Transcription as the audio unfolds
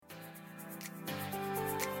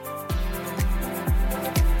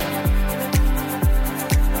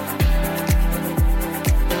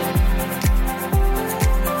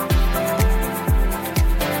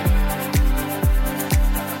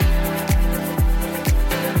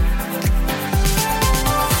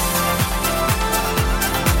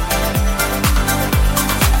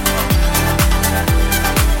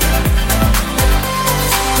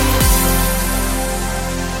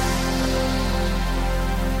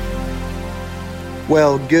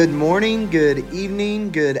Well, good morning, good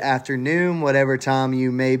evening, good afternoon, whatever time you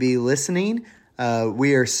may be listening.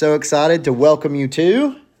 We are so excited to welcome you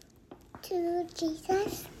to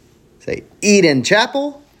Jesus. Say Eden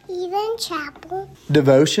Chapel. Eden Chapel.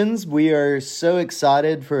 Devotions. We are so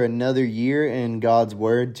excited for another year in God's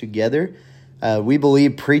Word together. We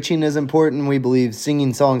believe preaching is important. We believe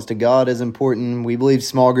singing songs to God is important. We believe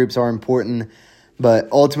small groups are important. But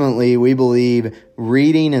ultimately, we believe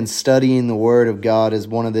reading and studying the Word of God is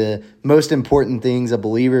one of the most important things a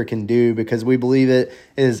believer can do, because we believe it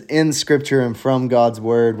is in Scripture and from God's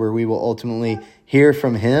Word where we will ultimately hear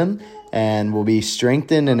from Him and will be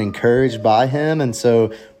strengthened and encouraged by Him. And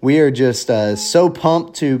so we are just so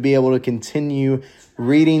pumped to be able to continue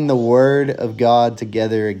reading the Word of God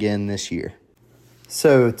together again this year.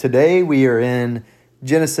 So today we are in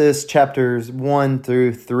Genesis chapters 1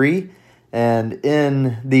 through 3. And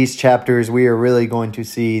in these chapters, we are really going to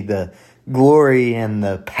see the glory and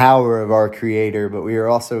the power of our Creator, but we are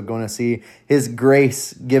also going to see His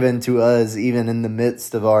grace given to us even in the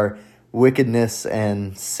midst of our wickedness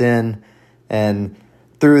and sin. And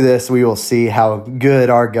through this, we will see how good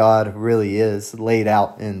our God really is laid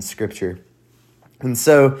out in Scripture. And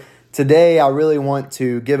so today, I really want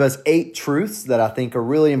to give us 8 truths that I think are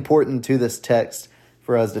really important to this text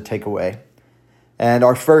for us to take away. And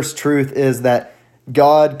our first truth is that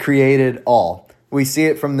God created all. We see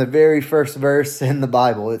it from the very first verse in the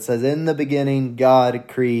Bible. It says, "In the beginning, God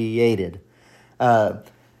created."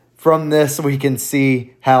 From this, we can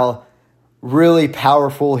see how really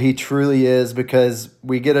powerful He truly is, because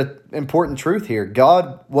we get an important truth here.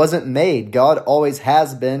 God wasn't made. God always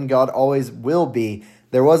has been. God always will be.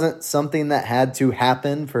 There wasn't something that had to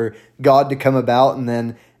happen for God to come about, and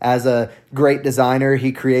then as a great designer,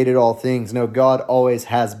 He created all things. No, God always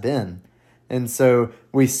has been. And so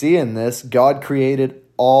we see in this, God created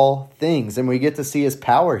all things. And we get to see His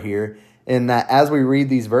power here in that as we read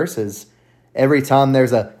these verses, every time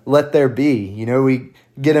there's a let there be, we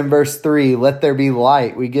get in verse 3, let there be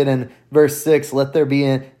light. We get in verse 6, let there be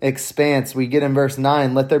an expanse. We get in verse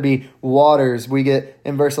 9, let there be waters. We get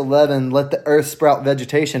in verse 11, let the earth sprout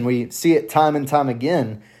vegetation. We see it time and time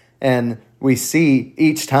again. And we see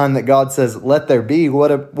each time that God says, let there be,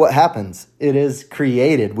 what happens? It is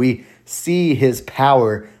created. We see His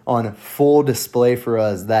power on full display for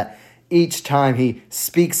us, that each time He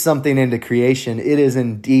speaks something into creation, it is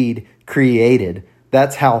indeed created.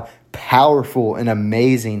 That's how powerful and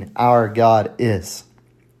amazing our God is.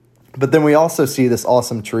 But then we also see this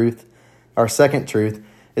awesome truth. Our second truth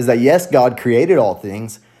is that yes, God created all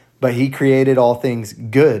things, but He created all things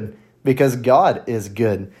good, because God is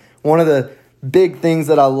good. One of the big things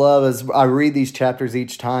that I love as I read these chapters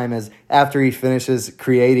each time is after He finishes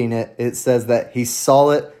creating it, it says that He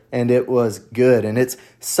saw it and it was good. And it's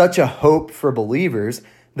such a hope for believers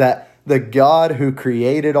that the God who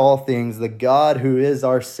created all things, the God who is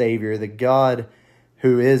our Savior, the God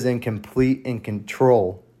who is in complete in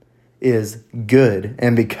control is good.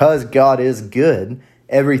 And because God is good,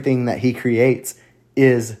 everything that He creates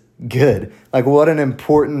is good. Like, what an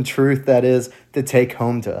important truth that is to take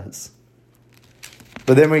home to us.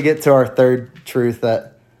 But then we get to our third truth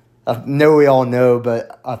that I know we all know,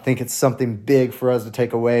 but I think it's something big for us to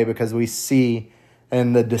take away, because we see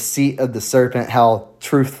in the deceit of the serpent how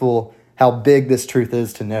truthful, how big this truth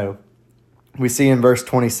is to know. We see in verse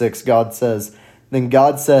 26, God says, "Then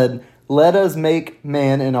God said, let us make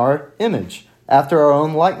man in our image, after our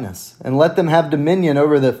own likeness, and let them have dominion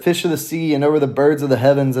over the fish of the sea, and over the birds of the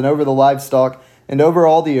heavens, and over the livestock, and over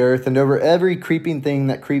all the earth, and over every creeping thing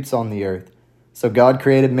that creeps on the earth." So God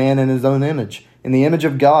created man in His own image. In the image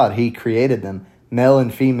of God, He created them. Male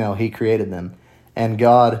and female, He created them. And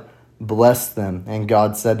God blessed them. And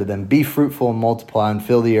God said to them, "Be fruitful and multiply, and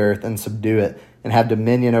fill the earth, and subdue it, and have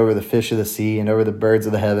dominion over the fish of the sea, and over the birds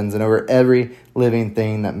of the heavens, and over every living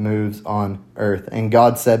thing that moves on earth." And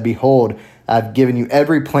God said, "Behold, I've given you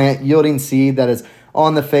every plant yielding seed that is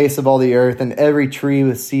on the face of all the earth, and every tree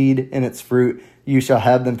with seed in its fruit. You shall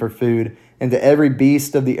have them for food. And to every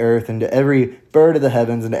beast of the earth, and to every bird of the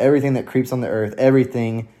heavens, and to everything that creeps on the earth,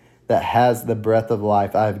 everything that has the breath of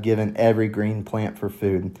life, I have given every green plant for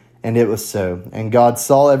food." And it was so. And God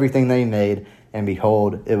saw everything that He made, and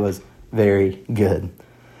behold, it was very good.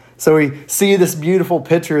 So we see this beautiful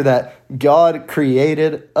picture that God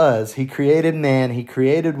created us. He created man. He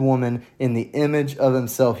created woman in the image of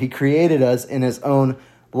Himself. He created us in His own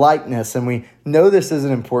likeness. And we know this is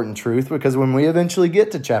an important truth, because when we eventually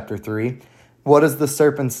get to chapter 3, what does the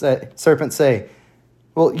serpent say?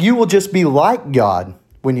 Well, you will just be like God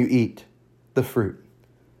when you eat the fruit.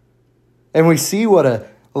 And we see what a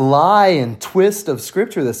lie and twist of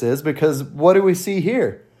Scripture this is, because what do we see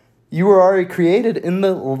here? You were already created in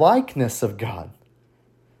the likeness of God.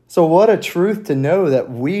 So what a truth to know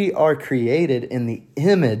that we are created in the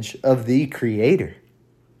image of the Creator.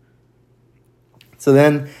 So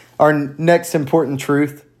then our next important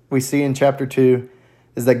truth we see in chapter 2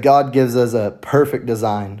 is that God gives us a perfect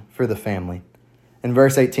design for the family. In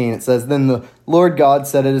verse 18 it says, "Then the Lord God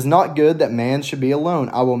said, 'It is not good that man should be alone.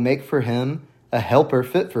 I will make for him a helper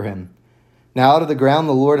fit for him.' Now out of the ground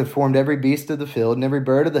the Lord had formed every beast of the field and every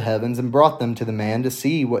bird of the heavens and brought them to the man to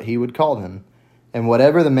see what he would call them. And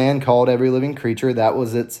whatever the man called every living creature, that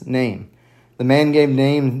was its name. The man gave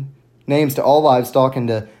names to all livestock and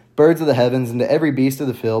to birds of the heavens and to every beast of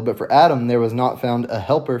the field. But for Adam there was not found a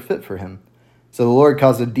helper fit for him. So the Lord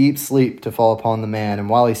caused a deep sleep to fall upon the man, and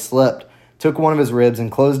while he slept, took one of his ribs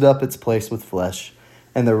and closed up its place with flesh.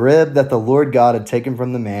 And the rib that the Lord God had taken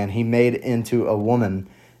from the man, he made into a woman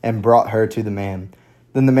and brought her to the man.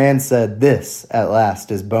 Then the man said, 'This, at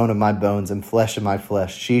last, is bone of my bones and flesh of my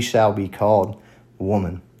flesh. She shall be called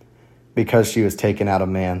woman, because she was taken out of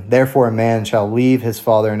man. Therefore a man shall leave his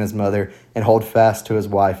father and his mother and hold fast to his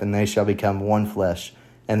wife, and they shall become one flesh.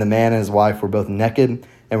 And the man and his wife were both naked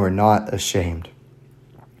and were not ashamed.'"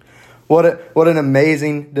 What an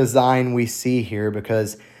amazing design we see here,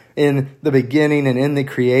 because in the beginning and in the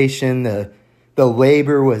creation, the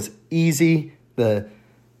labor was easy. The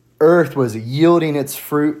earth was yielding its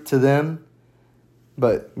fruit to them.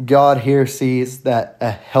 But God here sees that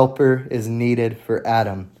a helper is needed for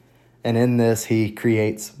Adam. And in this, he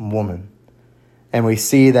creates woman. And we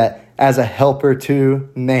see that as a helper to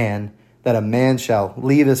man, that a man shall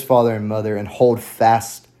leave his father and mother and hold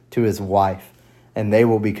fast to his wife, and they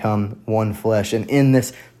will become one flesh. And in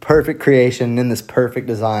this perfect creation, in this perfect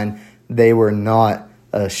design, they were not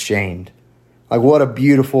ashamed. Like, what a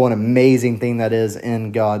beautiful and amazing thing that is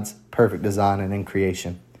in God's perfect design and in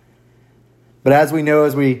creation. But as we know,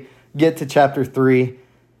 as we get to chapter 3,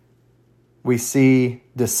 we see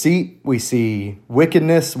deceit, we see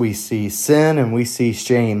wickedness, we see sin, and we see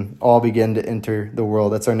shame all begin to enter the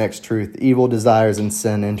world. That's our next truth. Evil desires and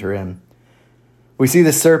sin enter in. We see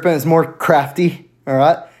the serpent is more crafty, all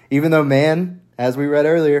right? Even though man, as we read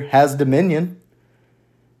earlier, has dominion.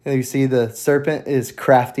 And you see the serpent is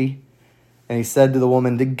crafty. And he said to the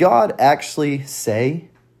woman, "Did God actually say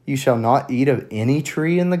you shall not eat of any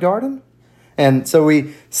tree in the garden?" And so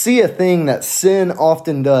we see a thing that sin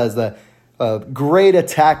often does, the great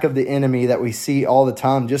attack of the enemy that we see all the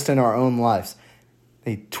time just in our own lives.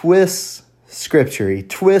 He twists Scripture, he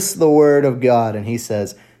twists the Word of God, and he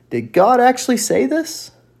says, "Did God actually say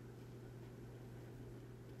this?"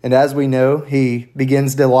 And as we know, he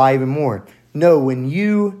begins to lie even more. "No, when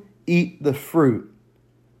you eat the fruit,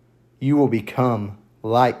 you will become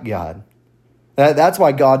like God." That's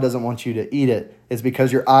why God doesn't want you to eat it, is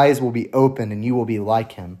because your eyes will be open and you will be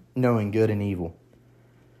like him, knowing good and evil.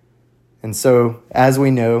 And so, as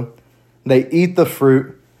we know, they eat the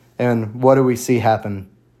fruit, and what do we see happen?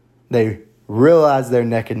 They realize their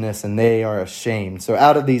nakedness and they are ashamed. So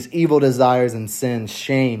out of these evil desires and sin,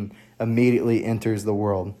 shame immediately enters the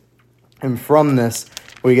world. And from this,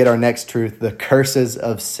 we get our next truth, the curses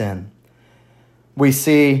of sin. We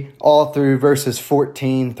see all through verses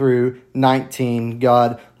 14 through 19,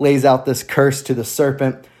 God lays out this curse to the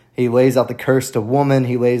serpent. He lays out the curse to woman.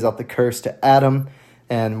 He lays out the curse to Adam.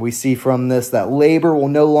 And we see from this that labor will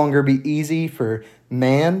no longer be easy for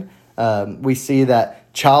man. We see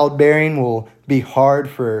that childbearing will be hard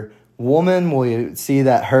for woman. We see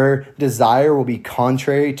that her desire will be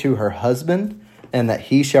contrary to her husband and that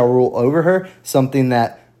he shall rule over her, something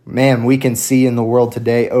that, man, we can see in the world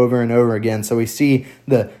today over and over again. So we see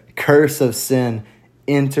the curse of sin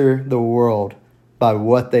enter the world by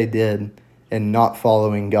what they did and not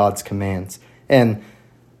following God's commands. And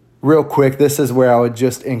real quick, this is where I would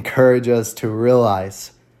just encourage us to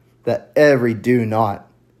realize that every do not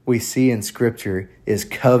we see in Scripture is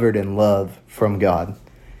covered in love from God.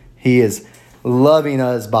 He is loving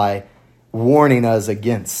us by warning us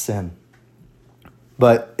against sin.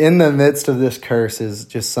 But in the midst of this curse is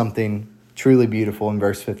just something truly beautiful in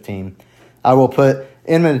verse 15. "I will put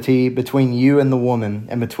enmity between you and the woman,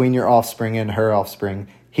 and between your offspring and her offspring.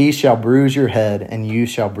 He shall bruise your head, and you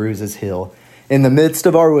shall bruise his heel." In the midst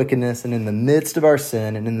of our wickedness, and in the midst of our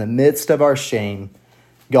sin, and in the midst of our shame,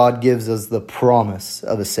 God gives us the promise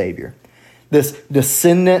of a Savior. This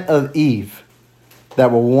descendant of Eve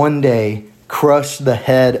that will one day crush the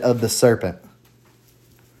head of the serpent.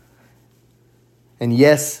 And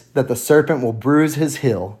yes, that the serpent will bruise his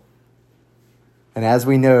heel. And as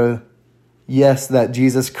we know, yes, that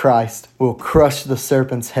Jesus Christ will crush the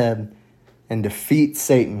serpent's head and defeat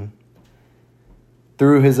Satan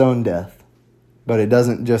through his own death. But it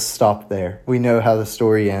doesn't just stop there. We know how the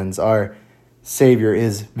story ends. Our Savior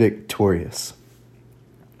is victorious.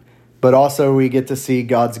 But also we get to see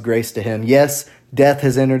God's grace to him. Yes, death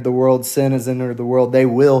has entered the world. Sin has entered the world. They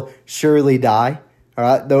will surely die. All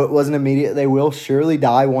right, though it wasn't immediate, they will surely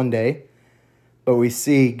die one day. But we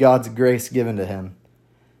see God's grace given to him.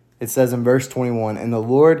 It says in verse 21, "And the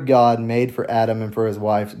Lord God made for Adam and for his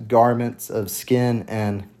wife garments of skin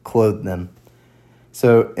and clothed them."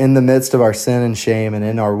 So in the midst of our sin and shame and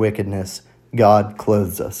in our wickedness, God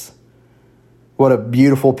clothes us. What a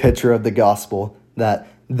beautiful picture of the gospel, that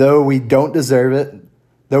though we don't deserve it,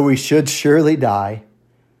 though we should surely die,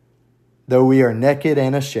 though we are naked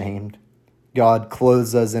and ashamed, God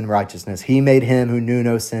clothes us in righteousness. He made him who knew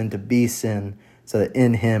no sin to be sin, so that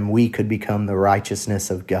in him we could become the righteousness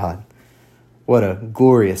of God. What a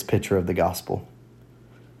glorious picture of the gospel.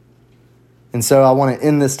 And so I want to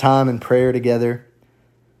end this time in prayer together.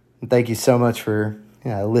 And thank you so much for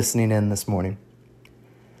listening in this morning.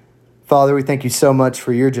 Father, we thank you so much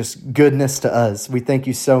for your just goodness to us. We thank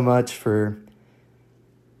you so much for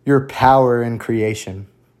your power in creation.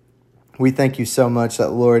 We thank you so much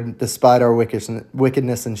that, Lord, despite our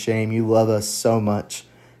wickedness and shame, you love us so much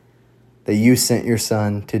that you sent your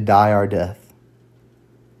Son to die our death.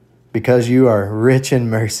 Because you are rich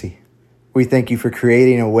in mercy, we thank you for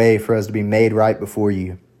creating a way for us to be made right before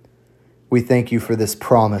you. We thank you for this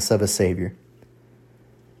promise of a Savior.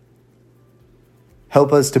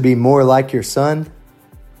 Help us to be more like your Son,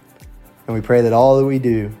 and we pray that all that we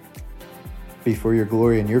do be for your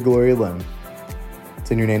glory and your glory alone.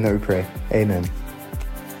 It's in your name that we pray. Amen.